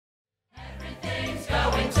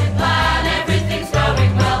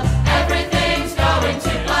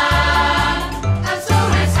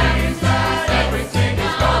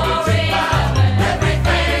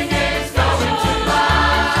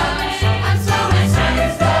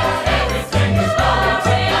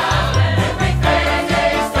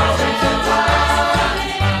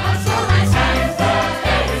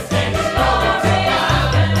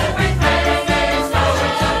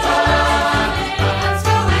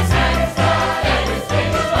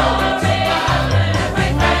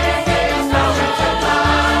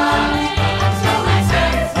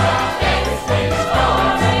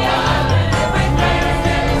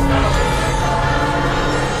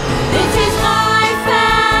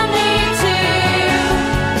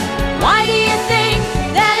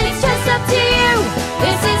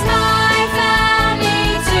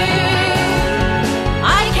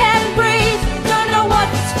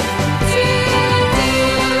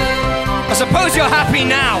suppose you're happy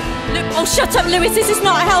now. Look, oh, shut up, Lewis. This is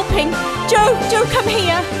not helping. Joe, come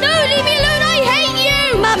here. No, leave me alone. I hate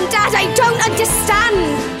you. Mum, Dad, I don't understand.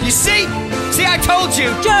 You see? See, I told you.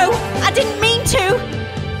 Joe, I didn't mean to.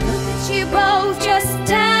 Look at you both just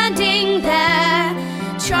standing there,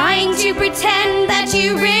 trying to pretend that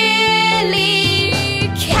you really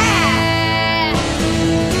care.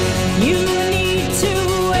 You need to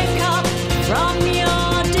wake up from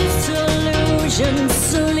your disillusion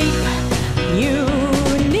sleep. You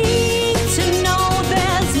need to know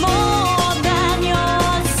there's more than your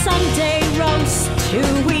Sunday roast to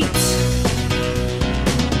eat.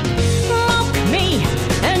 Mock me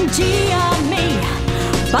and jeer me,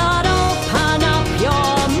 but open up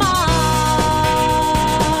your mind.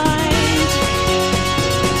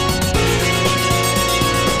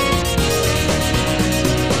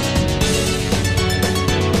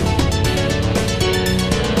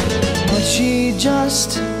 But she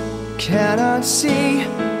just cannot see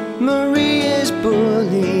Marie is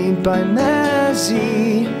bullied by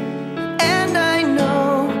Mazzy. And I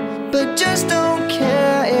know, but just don't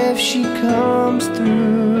care if she comes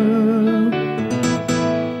through.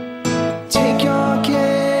 Take your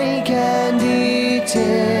cake and eat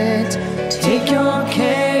it. Take your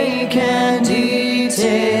cake and eat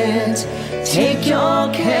it. Take your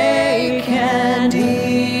cake and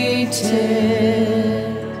eat it.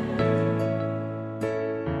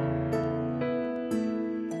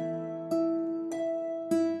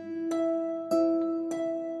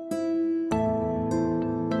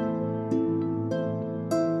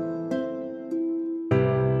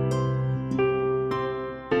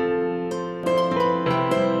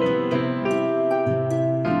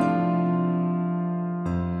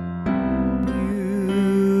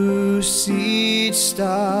 Seeds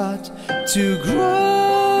start to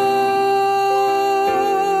grow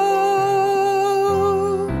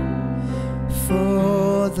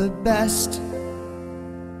for the best.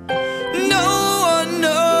 No one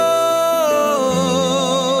knows,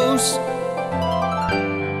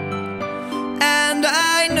 and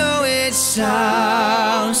I know it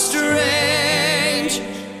sounds strange.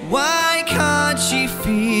 Why can't she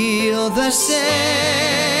feel the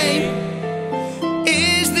same?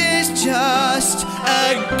 Just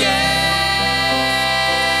a game.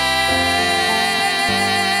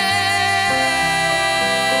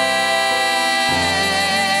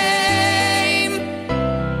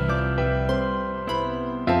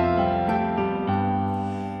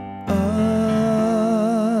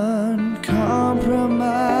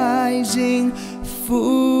 Uncompromising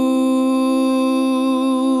fool.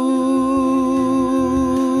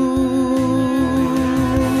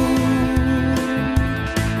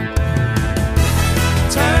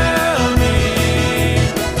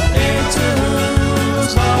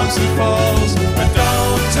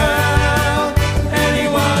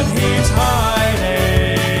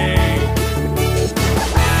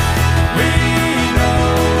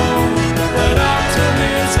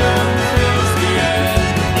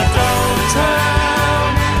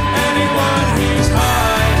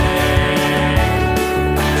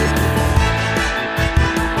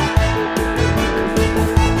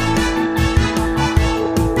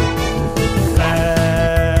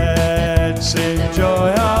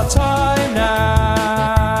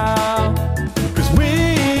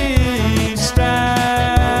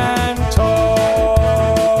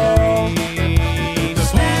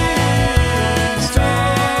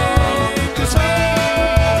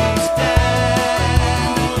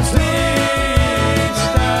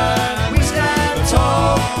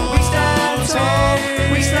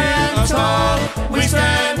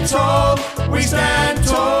 We stand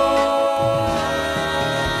tall.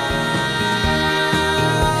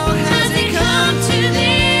 Has it come to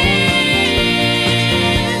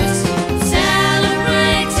this?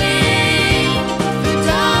 Celebrating the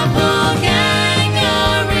doppelganger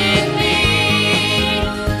in me,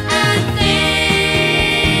 and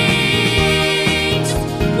things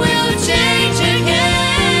will change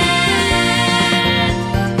again.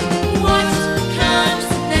 What comes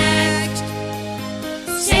next?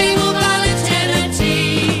 Stable volatility.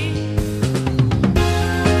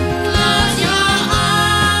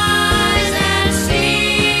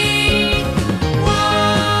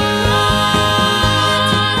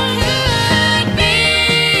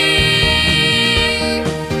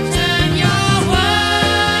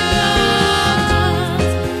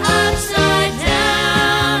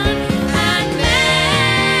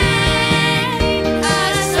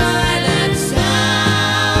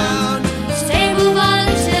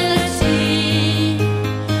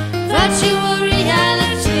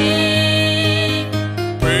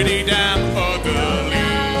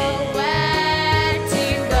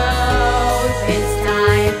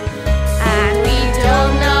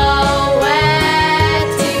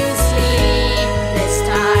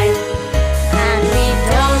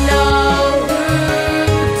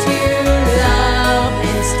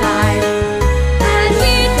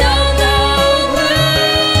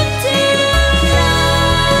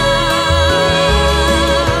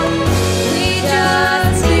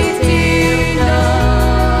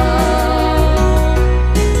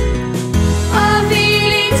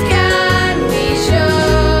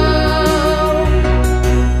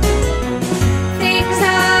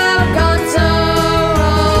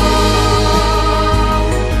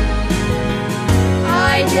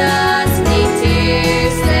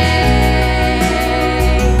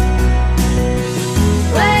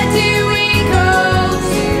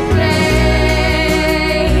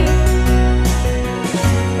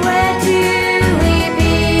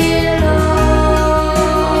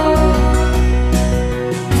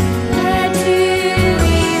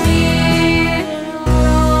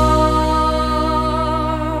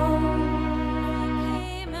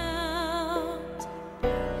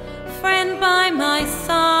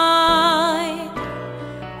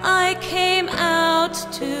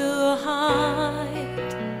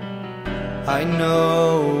 I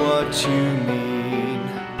know what you mean.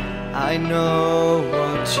 I know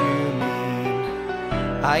what you mean.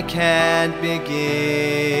 I can't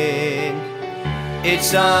begin.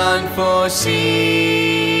 It's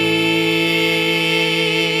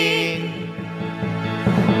unforeseen.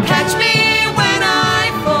 Catch me when I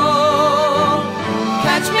fall.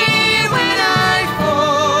 Catch me when I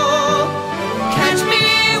fall. Catch me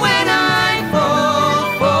when I fall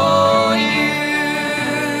for you.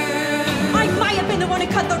 I might have been the one who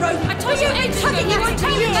cut the rope. I told you, it's tugging you on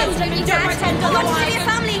two years. Don't you dare pretend otherwise. You want to tell your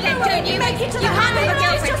family again, don't you? Make it to the hand of a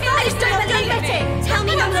girlfriend. I just don't believe it. Tell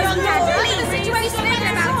me you're the wrong dad, please. The situation we're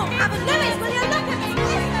about. Lewis, will you look at me?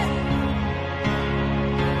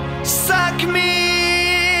 Suck me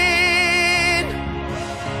in.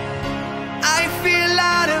 I feel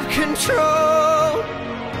out of control.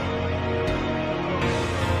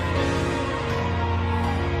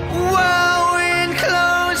 Whirlwind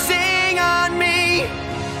closing on me.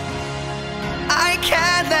 I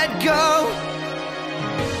can't let go.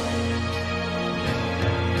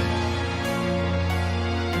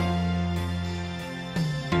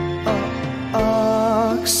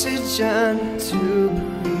 Oxygen to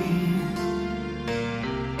breathe.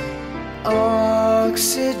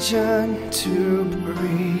 Oxygen to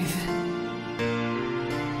breathe.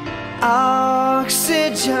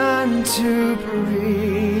 Oxygen to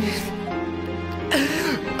breathe.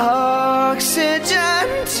 Oxygen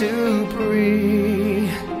to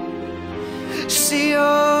breathe.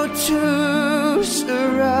 CO2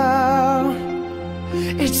 surround.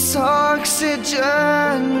 It's oxygen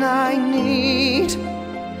I need.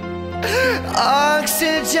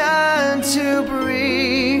 Oxygen to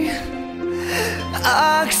breathe.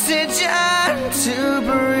 Oxygen to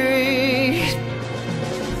breathe.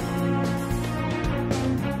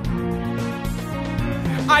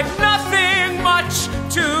 I've nothing much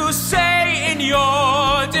to say in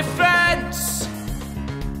your defense.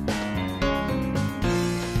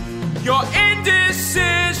 Your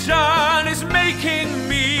indecision is making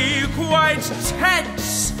me quite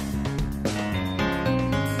tense.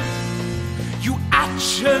 You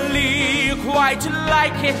actually quite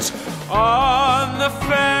like it on the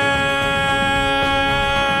fence.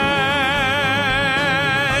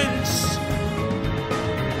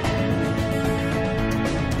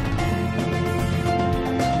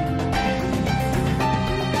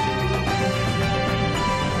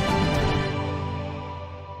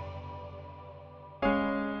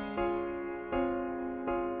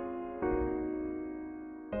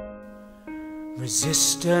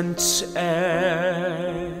 Resistance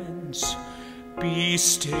ends,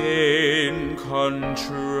 beast in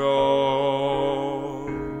control.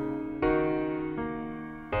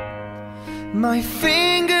 My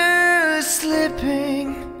fingers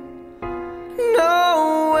slipping,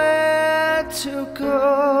 nowhere to go.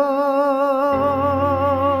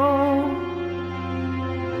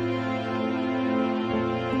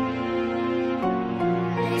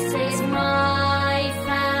 This is my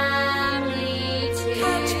family too.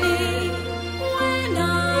 Catch me when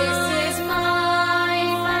This is my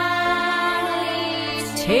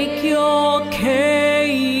family too. take your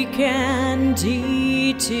cake and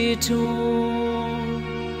eat it all.